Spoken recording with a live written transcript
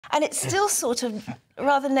And it's still sort of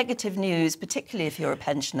rather negative news, particularly if you're a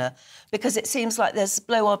pensioner, because it seems like there's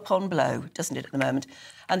blow upon blow, doesn't it, at the moment?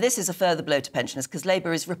 And this is a further blow to pensioners because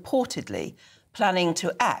Labour is reportedly planning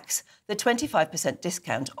to axe the 25%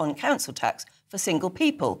 discount on council tax for single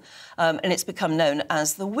people. And it's become known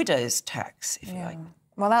as the widow's tax, if you like.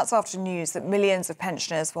 Well, that's after news that millions of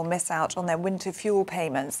pensioners will miss out on their winter fuel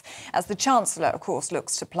payments as the Chancellor, of course,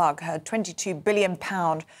 looks to plug her £22 billion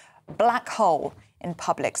black hole in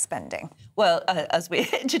public spending. Well, as we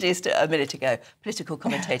introduced a minute ago, political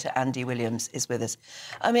commentator Andy Williams is with us.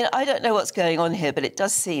 I mean, I don't know what's going on here, but it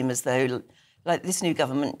does seem as though, like, this new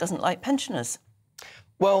government doesn't like pensioners.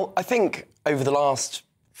 Well, I think over the last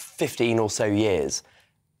 15 or so years,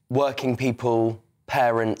 working people,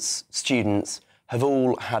 parents, students have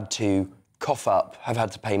all had to cough up, have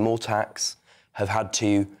had to pay more tax, have had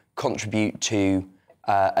to contribute to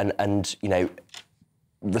and you know,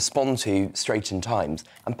 respond to straitened times.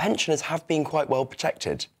 And pensioners have been quite well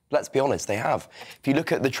protected. Let's be honest, they have. If you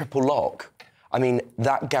look at the triple lock, I mean,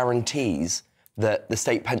 that guarantees that the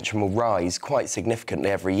state pension will rise quite significantly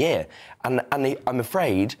every year. And I'm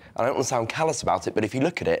afraid, I don't want to sound callous about it, but if you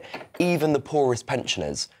look at it, even the poorest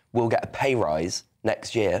pensioners will get a pay rise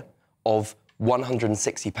next year of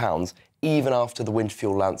 £160, even after the winter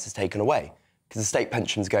fuel allowance is taken away, because the state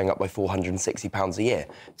pension is going up by £460 a year.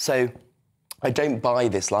 So I don't buy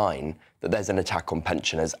this line that there's an attack on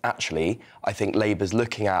pensioners. Actually, I think Labour's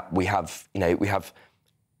looking at, we have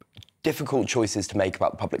difficult choices to make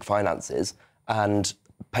about public finances, and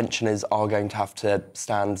pensioners are going to have to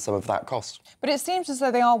stand some of that cost. But it seems as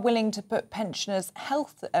though they are willing to put pensioners'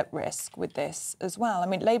 health at risk with this as well. I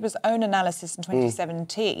mean, Labour's own analysis in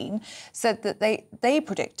 2017 said that they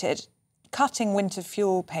predicted cutting winter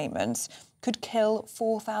fuel payments could kill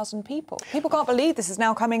 4,000 people. People can't believe this is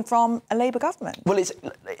now coming from a Labour government. Well,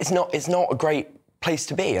 it's not a great place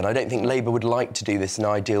to be, and I don't think Labour would like to do this in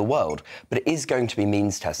an ideal world, but it is going to be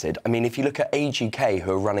means-tested. I mean, if you look at Age UK,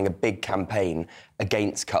 who are running a big campaign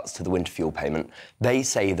against cuts to the winter fuel payment, they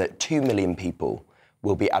say that 2 million people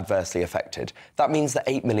will be adversely affected. That means that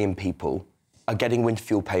 8 million people are getting winter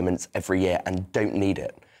fuel payments every year and don't need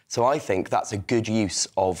it. So I think that's a good use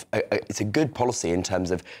of... it's a good policy in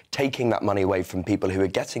terms of taking that money away from people who are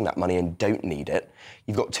getting that money and don't need it.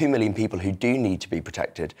 You've got 2 million people who do need to be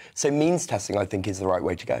protected. So means testing, I think, is the right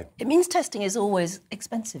way to go. Means testing is always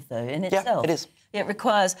expensive, though, in itself. Yeah, it is. It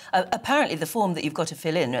requires... apparently, the form that you've got to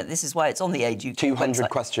fill in, this is why it's on the Age UK 200 website.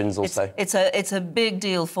 Questions or so. It's a big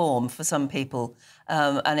deal form for some people,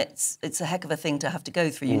 and it's a heck of a thing to have to go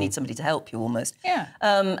through. You need somebody to help you, almost. Yeah.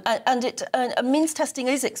 And means testing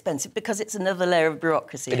is expensive because it's another layer of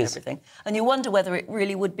bureaucracy and everything. And you wonder whether it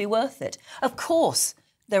really would be worth it. Of course,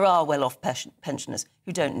 there are well-off pensioners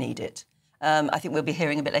who don't need it. I think we'll be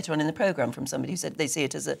hearing a bit later on in the programme from somebody who said they see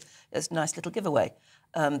it as a nice little giveaway.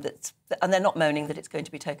 And they're not moaning that it's going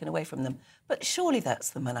to be taken away from them. But surely that's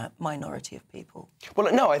the minority of people.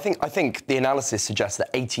 Well, no, I think the analysis suggests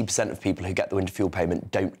that 80% of people who get the winter fuel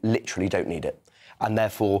payment literally don't need it. And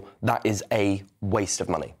therefore, that is a waste of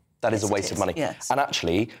money. That is a waste of money. Yes. And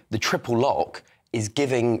actually, the triple lock is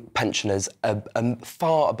giving pensioners a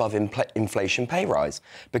far above inflation pay rise,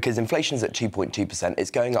 because inflation's at 2.2%,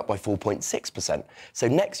 it's going up by 4.6%. So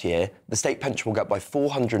next year, the state pension will go up by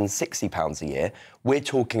 £460 a year. We're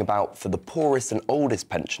talking about, for the poorest and oldest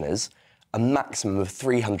pensioners, a maximum of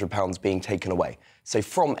 £300 being taken away. So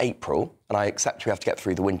from April, and I accept we have to get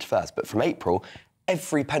through the winter first, but from April,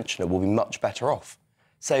 every pensioner will be much better off.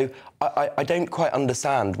 So I don't quite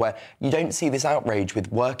understand where you don't see this outrage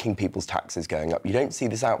with working people's taxes going up. You don't see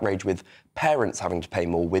this outrage with parents having to pay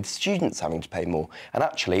more, with students having to pay more. And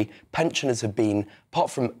actually, pensioners have been,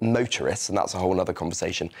 apart from motorists, and that's a whole other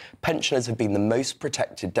conversation, pensioners have been the most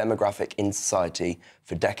protected demographic in society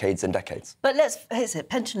for decades and decades. But let's face it,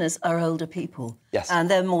 pensioners are older people. Yes. And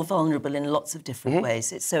they're more vulnerable in lots of different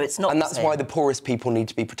ways. So it's not. And that's why the poorest people need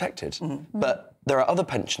to be protected. But there are other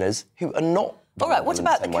pensioners who are not. All right, what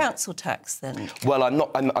about the council tax, then? Well, I'm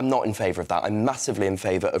not in favour of that. I'm massively in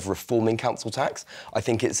favour of reforming council tax. I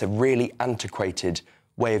think it's a really antiquated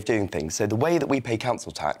way of doing things. So the way that we pay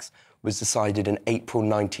council tax was decided in April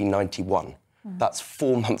 1991. That's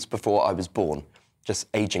 4 months before I was born, just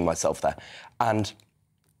ageing myself there. And,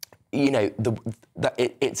 you know,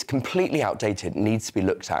 it's completely outdated, needs to be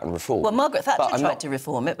looked at and reformed. Well, Margaret Thatcher tried to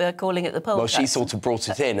reform it by calling it the poll tax. Well, she sort of brought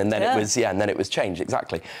it in, and then it was changed,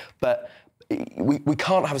 exactly. But we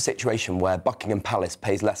can't have a situation where Buckingham Palace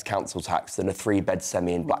pays less council tax than a 3-bed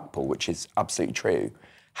semi in Blackpool, which is absolutely true.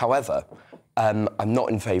 However, I'm not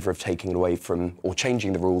in favour of taking it away from or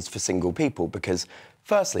changing the rules for single people because,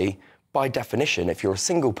 firstly, by definition, if you're a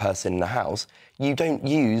single person in a house, you don't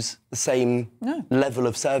use the same level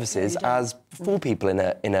of services as 4 people in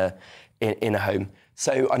a home.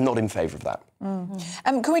 So I'm not in favour of that.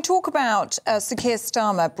 Can we talk about Sir Keir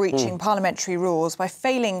Starmer breaching parliamentary rules by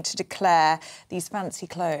failing to declare these fancy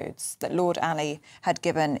clothes that Lord Ali had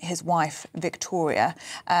given his wife, Victoria?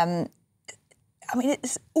 I mean,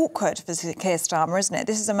 it's awkward for Sir Keir Starmer, isn't it?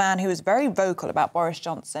 This is a man who is very vocal about Boris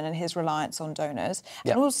Johnson and his reliance on donors,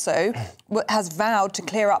 and also has vowed to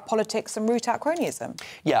clear up politics and root out cronyism.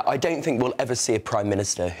 Yeah, I don't think we'll ever see a Prime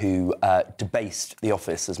Minister who debased the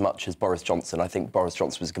office as much as Boris Johnson. I think Boris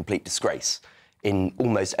Johnson was a complete disgrace in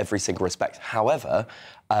almost every single respect. However,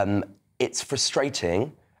 it's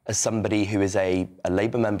frustrating as somebody who is a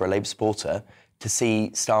Labour member, a Labour supporter, to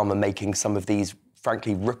see Starmer making some of these,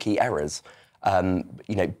 frankly, rookie errors.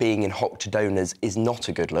 Being in hock to donors is not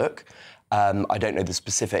a good look. I don't know the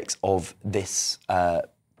specifics of this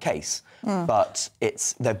case, but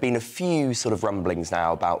there have been a few sort of rumblings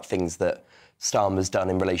now about things that Starmer's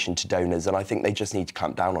done in relation to donors, and I think they just need to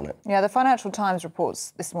clamp down on it. Yeah, the Financial Times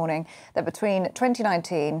reports this morning that between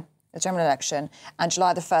 2019, the general election, and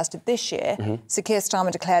July the 1st of this year, Sir Keir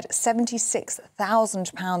Starmer declared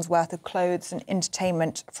 £76,000 worth of clothes and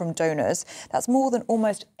entertainment from donors. That's more than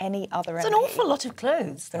almost any other MP. It's an awful lot of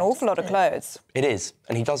clothes. An awful lot of clothes. It is,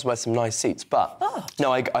 and he does wear some nice suits, but...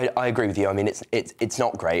 No, I agree with you. I mean, it's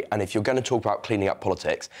not great, and if you're going to talk about cleaning up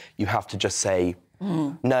politics, you have to just say,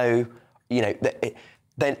 no,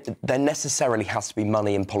 there necessarily has to be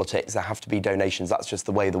money in politics, there have to be donations, that's just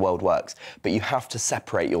the way the world works. But you have to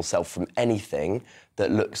separate yourself from anything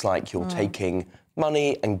that looks like you're taking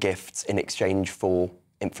money and gifts in exchange for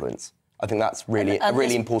influence. I think that's really a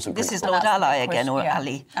really important principle. This is Lord Ali again, or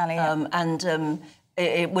Ali. Ali, yeah.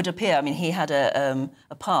 It would appear, I mean, he had a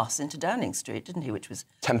pass into Downing Street, didn't he, which was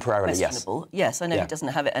temporarily, questionable. Yes, I know he doesn't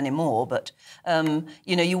have it anymore, but,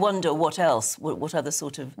 you wonder what else, what other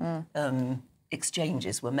sort of...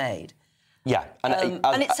 exchanges were made. Yeah.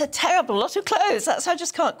 And it's a terrible lot of clothes. I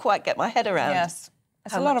just can't quite get my head around. Yes.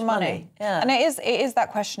 It's a lot of money. Yeah. And it is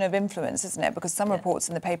that question of influence, isn't it? Because some reports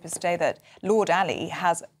in the papers today that Lord Ali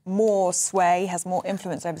has more sway, has more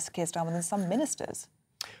influence over Sir Keir Starmer than some ministers.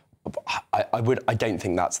 I don't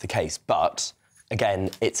think that's the case, but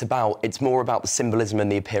again, it's more about the symbolism and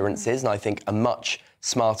the appearances, and I think a much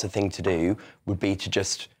smarter thing to do would be to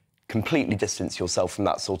just completely distance yourself from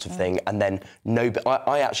that sort of thing, and then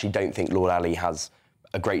I actually don't think Lord Ali has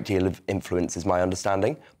a great deal of influence, is my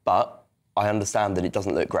understanding, but I understand that it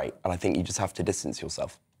doesn't look great, and I think you just have to distance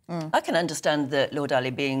yourself. I can understand that Lord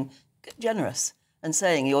Ali being generous and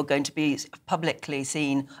saying you're going to be publicly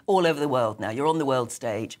seen all over the world now. You're on the world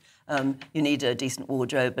stage. You need a decent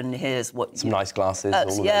wardrobe, and here's what... Some nice glasses.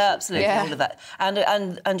 Absolutely, all of that.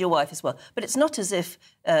 And your wife as well. But it's not as if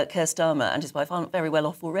Keir Starmer and his wife aren't very well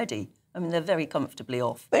off already. I mean, they're very comfortably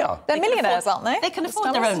off. They are. They're millionaires, aren't they? They can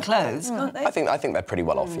afford their own clothes, can't they? I think they're pretty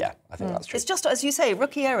well off, yeah. I think that's true. It's just, as you say,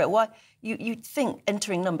 rookie error. Why you'd think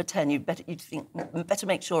entering number 10, you'd think better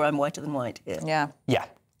make sure I'm whiter than white here. Yeah. Yeah,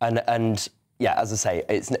 and yeah, as I say,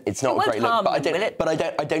 it's not a great look, but I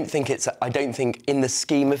don't think in the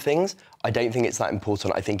scheme of things, I don't think it's that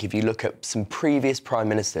important. I think if you look at some previous prime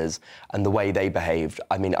ministers and the way they behaved,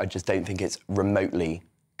 I mean, I just don't think it's remotely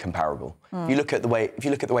comparable. If you look at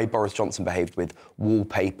the way Boris Johnson behaved with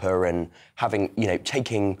wallpaper and having,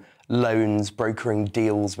 taking loans, brokering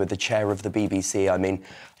deals with the chair of the BBC, I mean,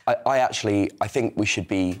 I think we should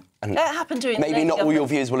be... And that happened during maybe not all your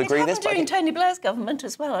viewers will agree with this, but during Tony Blair's government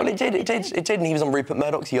as well. Well, it did, and he was on Rupert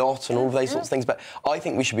Murdoch's yacht and all of those sorts of things. But I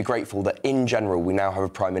think we should be grateful that, in general, we now have a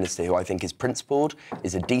Prime Minister who I think is principled,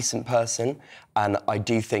 is a decent person, and I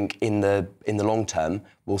do think in the long term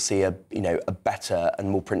we'll see a better and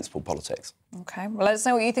more principled politics. OK, well, let us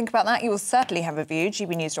know what you think about that. You will certainly have a view,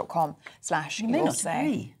 gbnews.com/. You may not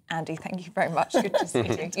agree. Andy, thank you very much. Good to see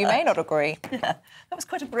you. You may not agree. Yeah, that was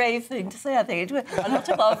quite a brave thing to say, I think. A lot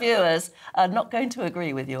of our viewers are not going to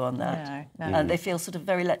agree with you on that. No. They feel sort of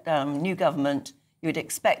very let down. New government, you would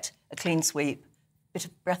expect a clean sweep, bit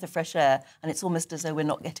of breath of fresh air, and it's almost as though we're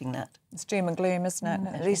not getting that. It's doom and gloom, isn't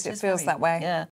it? At least it feels that way. Yeah.